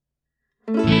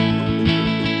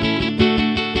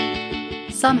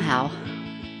Somehow,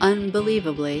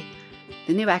 unbelievably,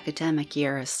 the new academic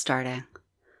year is starting.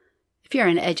 If you're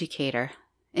an educator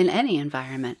in any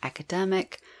environment,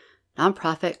 academic,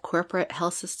 nonprofit, corporate,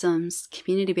 health systems,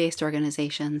 community-based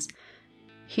organizations,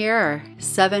 here are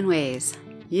 7 ways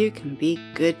you can be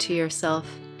good to yourself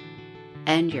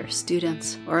and your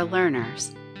students or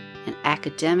learners in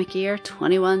academic year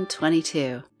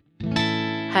 21-22.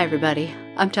 Hi everybody,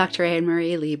 I'm Dr.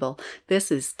 Anne-Marie Liebel.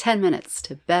 This is 10 Minutes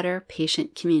to Better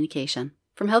Patient Communication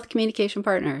from Health Communication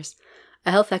Partners,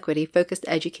 a health equity focused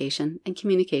education and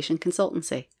communication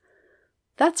consultancy.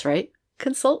 That's right,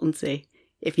 consultancy.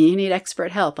 If you need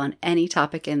expert help on any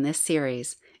topic in this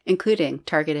series, including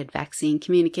targeted vaccine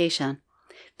communication,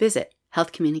 visit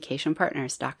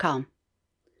healthcommunicationpartners.com.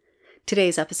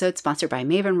 Today's episode sponsored by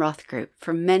Maven Roth Group.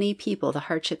 For many people, the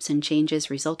hardships and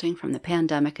changes resulting from the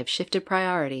pandemic have shifted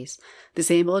priorities. The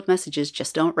same old messages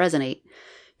just don't resonate.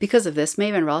 Because of this,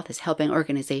 Maven Roth is helping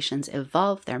organizations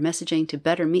evolve their messaging to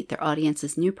better meet their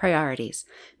audience's new priorities.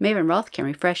 Maven Roth can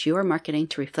refresh your marketing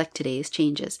to reflect today's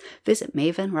changes. Visit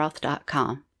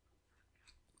mavenroth.com.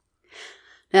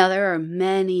 Now, there are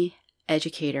many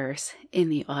educators in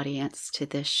the audience to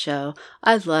this show.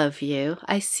 I love you.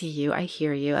 I see you. I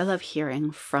hear you. I love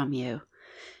hearing from you.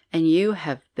 And you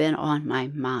have been on my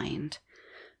mind.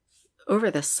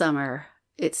 Over the summer,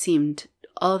 it seemed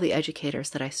all the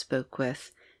educators that I spoke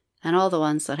with and all the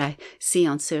ones that I see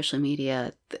on social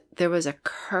media, there was a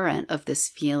current of this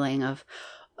feeling of,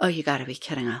 oh, you got to be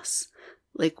kidding us.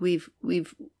 Like we've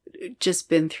just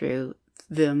been through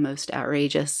the most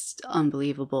outrageous,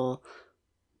 unbelievable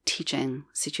teaching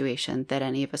situation that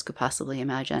any of us could possibly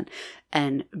imagine,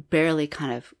 and barely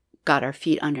kind of got our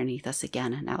feet underneath us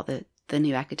again. And now the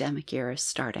new academic year is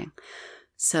starting.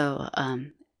 So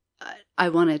I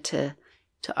wanted to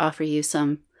offer you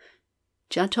some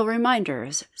gentle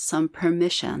reminders, some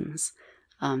permissions,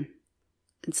 and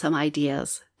some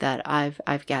ideas that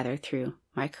I've gathered through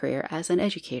my career as an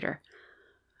educator.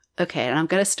 Okay, and I'm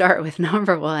going to start with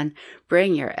number 1,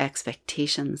 bring your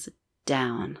expectations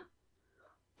down.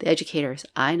 The educators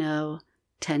I know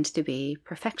tend to be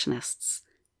perfectionists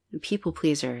and people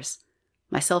pleasers,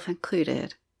 myself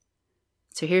included.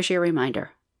 So here's your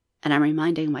reminder, and I'm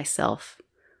reminding myself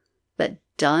that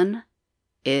done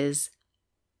is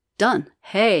done.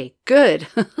 Hey, good.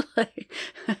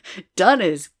 Done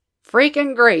is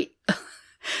freaking great.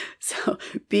 So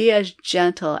be as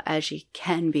gentle as you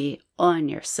can be on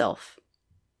yourself.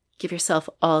 Give yourself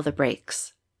all the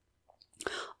breaks.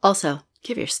 Also,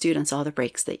 give your students all the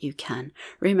breaks that you can.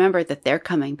 Remember that they're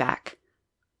coming back,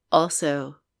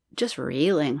 also just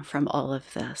reeling from all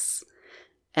of this.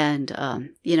 And,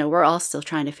 we're all still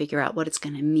trying to figure out what it's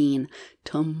going to mean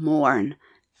to mourn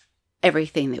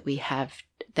everything that we have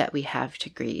to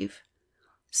grieve.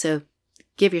 So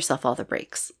give yourself all the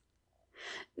breaks.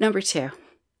 Number 2,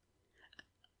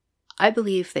 I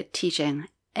believe that teaching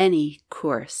any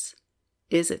course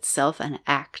is itself an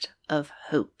act of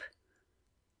hope.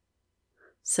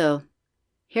 So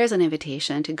here's an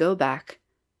invitation to go back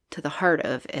to the heart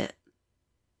of it,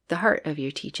 the heart of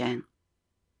your teaching,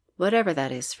 whatever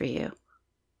that is for you,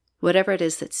 whatever it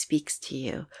is that speaks to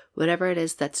you, whatever it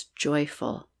is that's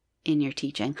joyful in your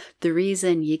teaching, the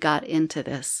reason you got into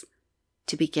this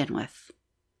to begin with.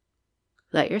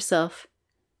 Let yourself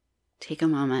take a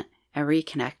moment and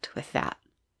reconnect with that.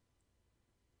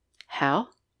 How?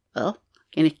 Well,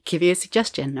 I'm going to give you a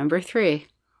suggestion. Number 3,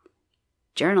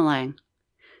 journaling.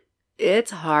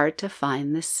 It's hard to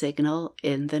find the signal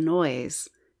in the noise,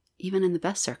 even in the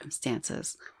best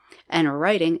circumstances. And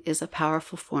writing is a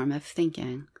powerful form of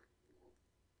thinking.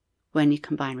 When you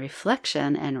combine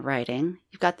reflection and writing,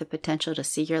 you've got the potential to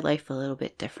see your life a little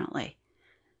bit differently.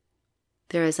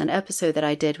 There is an episode that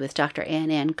I did with Dr.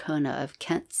 Ann Ancona of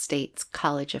Kent State's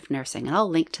College of Nursing, and I'll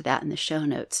link to that in the show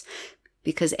notes,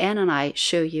 because Ann and I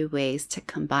show you ways to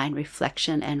combine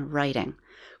reflection and writing,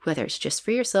 whether it's just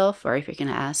for yourself or if you're going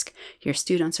to ask your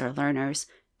students or learners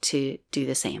to do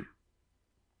the same.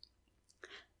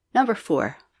 Number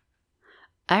 4,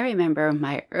 I remember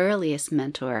my earliest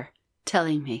mentor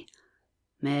telling me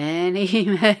many,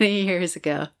 many years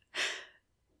ago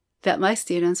that my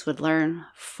students would learn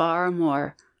far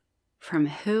more from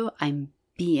who I'm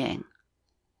being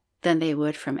than they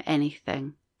would from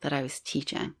anything that I was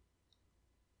teaching.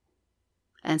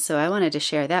 And so I wanted to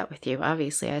share that with you.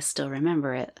 Obviously, I still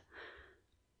remember it.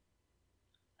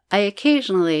 I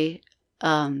occasionally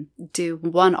do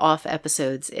one-off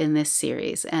episodes in this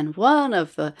series, and one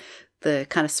of the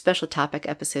kind of special topic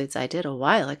episodes I did a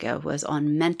while ago was on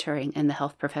mentoring in the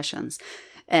health professions.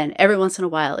 And every once in a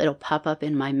while, it'll pop up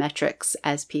in my metrics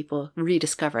as people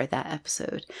rediscover that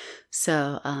episode.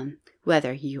 So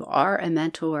whether you are a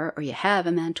mentor or you have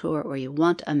a mentor or you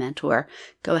want a mentor,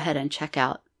 go ahead and check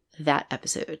out that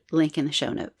episode. Link in the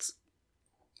show notes.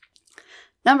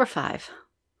 Number 5,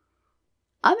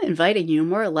 I'm inviting you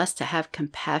more or less to have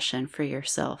compassion for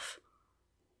yourself.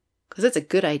 Because it's a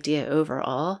good idea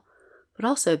overall, but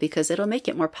also because it'll make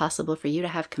it more possible for you to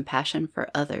have compassion for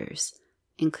others,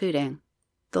 including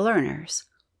the learners.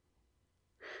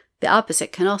 The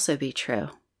opposite can also be true.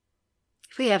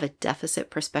 If we have a deficit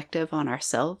perspective on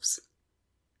ourselves,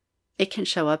 it can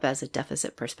show up as a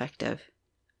deficit perspective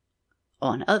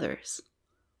on others.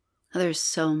 There's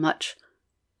so much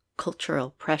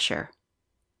cultural pressure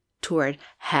toward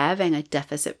having a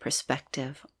deficit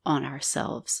perspective on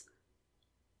ourselves,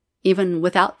 even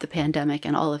without the pandemic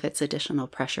and all of its additional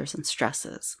pressures and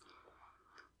stresses.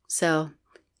 So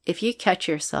if you catch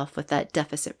yourself with that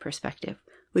deficit perspective,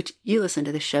 which you listen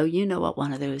to the show, you know what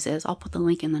one of those is. I'll put the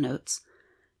link in the notes.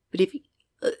 But if you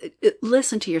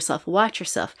listen to yourself, watch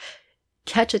yourself,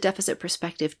 catch a deficit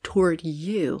perspective toward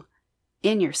you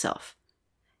in yourself.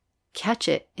 Catch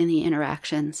it in the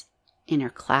interactions in your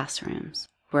classrooms,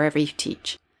 wherever you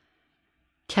teach.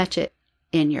 Catch it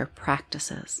in your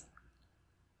practices.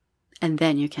 And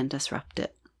then you can disrupt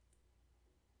it.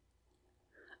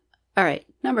 All right,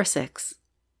 number 6.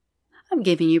 I'm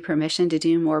giving you permission to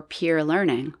do more peer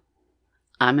learning.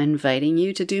 I'm inviting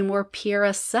you to do more peer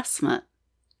assessment.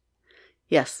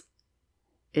 Yes,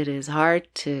 it is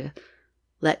hard to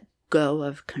let go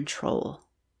of control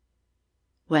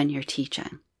when you're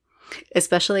teaching,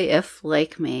 especially if,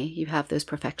 like me, you have those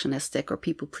perfectionistic or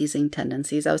people-pleasing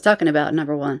tendencies I was talking about,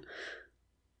 number 1.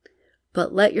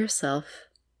 But let your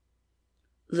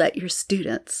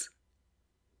students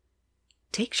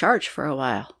take charge for a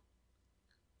while.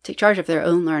 Take charge of their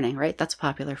own learning, right? That's a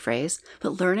popular phrase.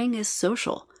 But learning is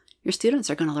social. Your students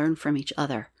are going to learn from each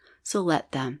other. So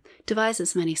let them. Devise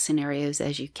as many scenarios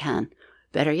as you can.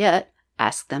 Better yet,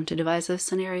 ask them to devise those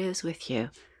scenarios with you.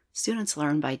 Students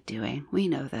learn by doing. We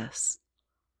know this.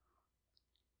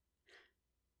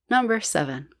 Number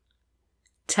 7.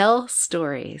 Tell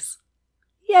stories.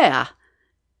 Yeah,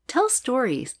 tell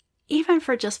stories, even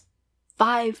for just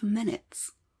 5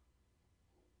 minutes.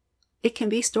 It can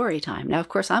be story time. Now, of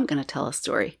course, I'm going to tell a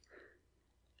story.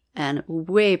 And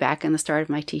way back in the start of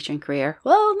my teaching career,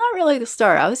 well, not really the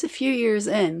start. I was a few years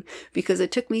in because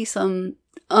it took me some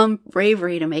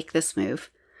bravery to make this move.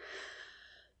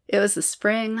 It was the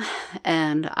spring,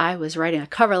 and I was writing a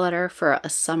cover letter for a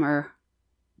summer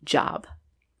job.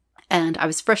 And I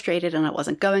was frustrated and it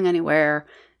wasn't going anywhere.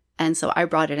 And so I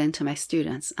brought it into my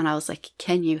students and I was like,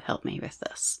 can you help me with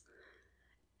this?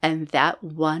 And that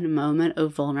one moment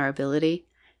of vulnerability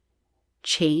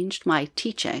changed my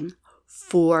teaching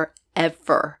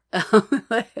forever.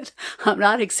 I'm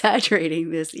not exaggerating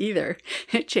this either.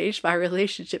 It changed my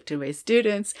relationship to my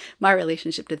students, my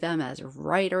relationship to them as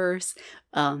writers.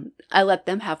 I let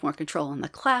them have more control in the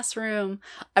classroom.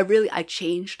 I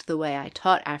changed the way I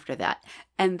taught after that.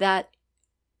 And that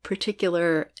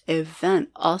particular event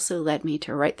also led me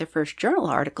to write the first journal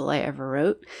article I ever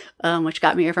wrote, which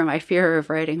got me over my fear of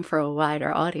writing for a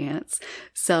wider audience.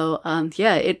 So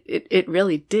it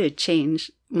really did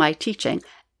change my teaching.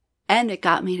 And it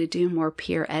got me to do more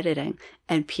peer editing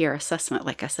and peer assessment,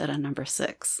 like I said on number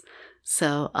 6.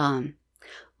 So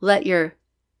let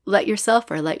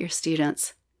yourself or let your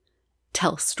students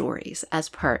tell stories as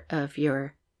part of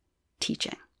your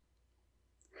teaching.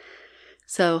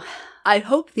 So I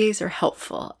hope these are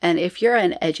helpful. And if you're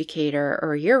an educator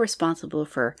or you're responsible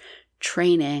for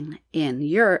training in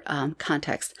your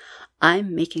context,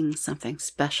 I'm making something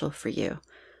special for you.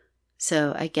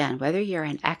 So again, whether you're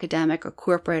an academic or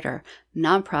corporate or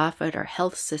nonprofit or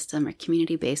health system or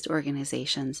community-based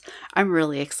organizations, I'm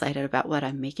really excited about what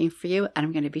I'm making for you, and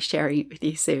I'm going to be sharing it with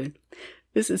you soon.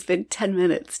 This has been 10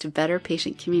 Minutes to Better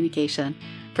Patient Communication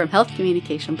from Health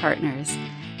Communication Partners.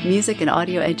 Music and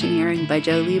audio engineering by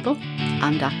Joe Liebel.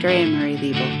 I'm Dr. Anne-Marie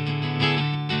Liebel.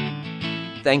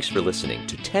 Thanks for listening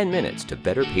to 10 Minutes to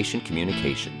Better Patient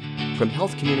Communication from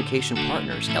Health Communication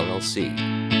Partners, LLC.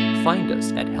 Find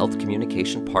us at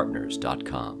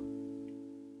healthcommunicationpartners.com.